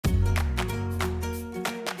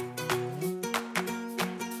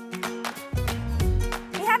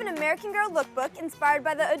American Girl Lookbook inspired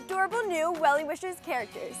by the adorable new WellieWishers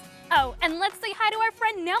characters. Oh, and let's say hi to our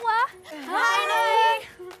friend Noah. Hi,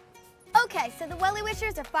 Noah. Okay, so the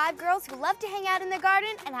WellieWishers are 5 girls who love to hang out in the garden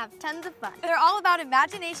and have tons of fun. They're all about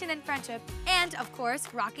imagination and friendship, and of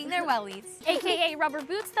course, rocking their wellies. AKA rubber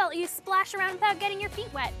boots that let you splash around without getting your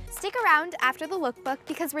feet wet. Stick around after the lookbook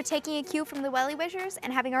because we're taking a cue from the WellieWishers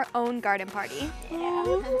and having our own garden party.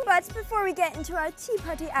 Yeah. But before we get into our tea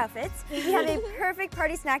party outfits, we have a perfect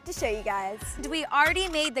party snack to show you guys. We already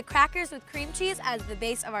made the crackers with cream cheese as the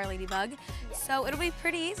base of our ladybug, so it'll be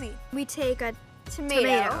pretty easy. We take a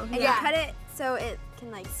tomato and you cut it so it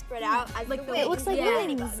can like spread out as like the it looks like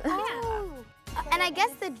wings. Oh. And I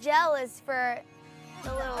guess the gel is for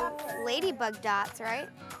the little ladybug dots, right?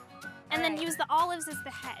 And then use the olives as the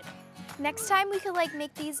head. Next time we could like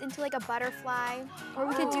make these into like a butterfly, or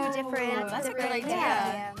we could do different. That's a good idea.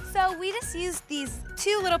 Yeah. So we just used these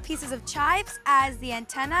 2 little pieces of chives as the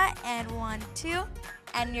antenna, and 1, 2,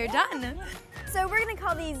 and you're done. So we're gonna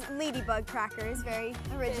call these ladybug crackers. Very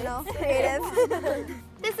original, creative.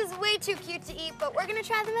 This is way too cute to eat, but we're gonna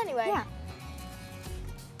try them anyway. Yeah.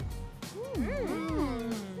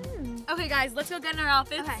 Okay guys, let's go get in our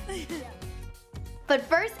outfits. Okay. But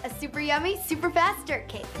first, a super yummy, super fast dirt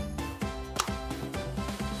cake.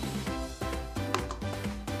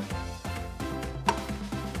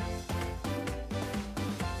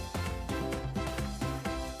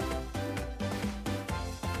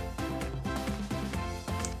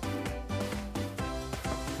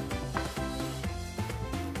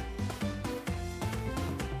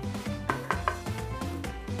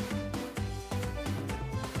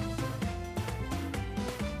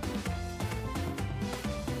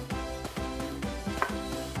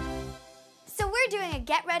 We're doing a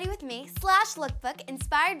Get Ready With Me / lookbook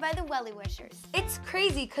inspired by the WellieWishers. It's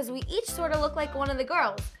crazy because we each sort of look like one of the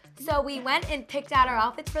girls. So we went and picked out our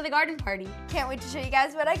outfits for the garden party. Can't wait to show you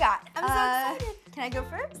guys what I got. I'm so excited. Can I go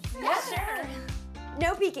first? Yeah, sure.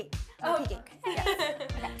 No peeking. No peeking. Okay. Okay.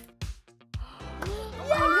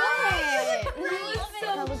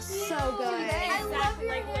 That looks so good. I love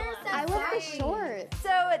your hair. I love the shorts. So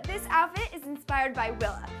this outfit is inspired by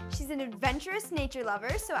Willa. She's an adventurous nature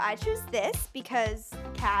lover, so I choose this because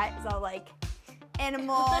Kat is all like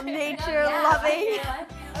animal, nature loving.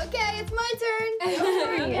 Okay, it's my turn.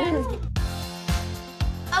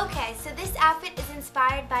 Okay, so this outfit is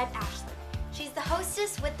inspired by Ashley. She's the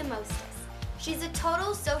hostess with the mostest. She's a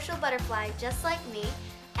total social butterfly just like me,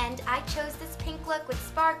 and I chose this pink look with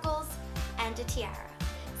sparkles and a tiara.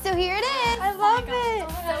 So here it is. I love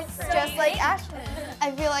it. So just like Ashley. I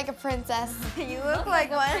feel like a princess. You look like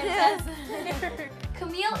one.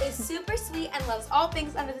 Camille is super sweet and loves all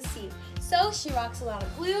things under the sea. So she rocks a lot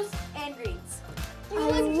of blues and greens. You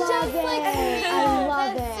look just like me. I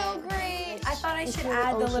love That's so great. I thought I should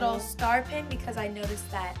add the little star pin because I noticed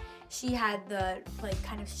that she had the like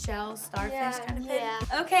kind of shell starfish kind of pin.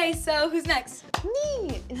 Yeah. Okay, so who's next?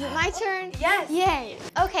 Me. Is it my turn? Yes. Yay.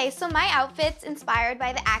 Okay, so my outfit's inspired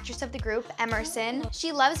by the actress of the group, Emerson.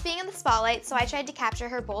 She loves being in the spotlight, so I tried to capture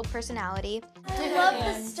her bold personality. I love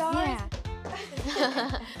the stars.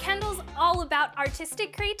 Yeah. Kendall's all about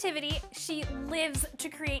artistic creativity. She lives to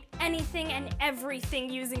create anything and everything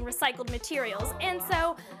using recycled materials. And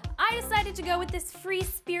so I decided to go with this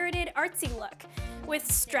free-spirited, artsy look with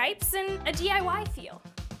stripes and a DIY feel.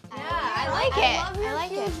 Yeah, I like it. I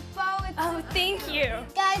like it. Oh, thank you.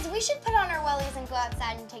 Guys, we should put on our wellies and go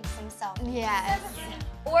outside and take some selfies. Yes.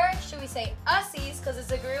 Or should we say ussies because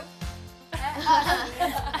it's a group?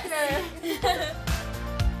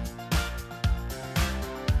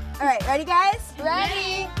 All right, ready guys?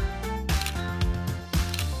 Ready?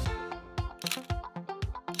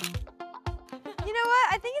 You know what?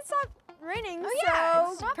 I think it stopped raining,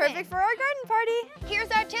 yeah, so perfect for our garden party.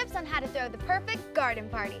 Here's our tips on how to throw the perfect garden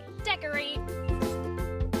party. Decorate.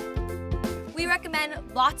 We recommend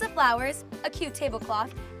lots of flowers, a cute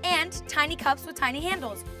tablecloth, and tiny cups with tiny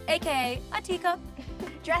handles, aka a teacup.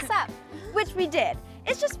 Dress up, which we did.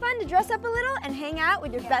 It's just fun to dress up a little and hang out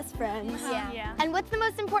with your best friends. Yeah. And what's the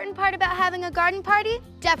most important part about having a garden party?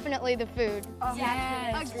 Definitely the food.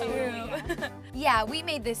 Yes, true. Yeah, we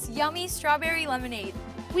made this yummy strawberry lemonade.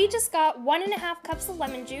 We just got 1.5 cups of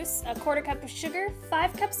lemon juice, a 1/4 cup of sugar,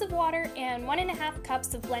 5 cups of water, and 1.5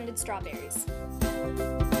 cups of blended strawberries.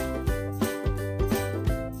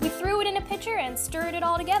 We threw it in a pitcher and stirred it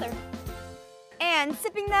all together. And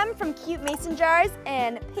sipping them from cute mason jars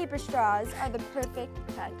and paper straws are the perfect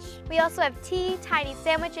touch. We also have tea, tiny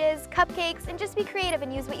sandwiches, cupcakes, and just be creative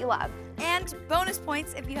and use what you love. And bonus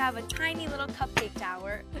points if you have a tiny little cupcake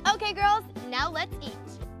tower. Okay, girls, now let's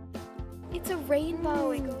eat. It's a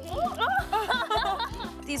rainbow. It goes.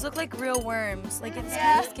 these look like real worms. Like it's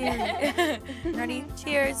kind of scary. Ready?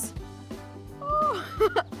 Cheers. Oh,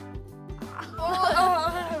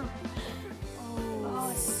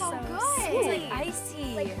 So good. It's like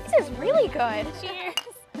icy. this is really good. Cheers.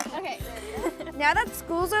 Okay. Now that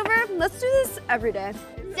school's over, let's do this every day.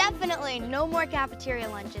 Definitely no more cafeteria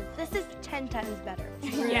lunches. This is 10 times better.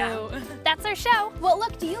 Yeah. That's our show. What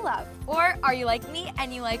look do you love? Or are you like me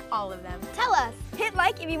and you like all of them? Tell us. Hit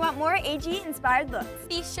like if you want more AG-inspired looks.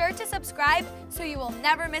 Be sure to subscribe so you will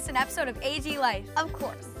never miss an episode of ag-aglife. Of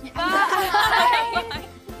course. Bye.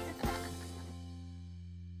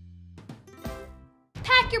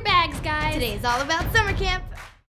 Pack your bags, guys. Today's all about summer camp.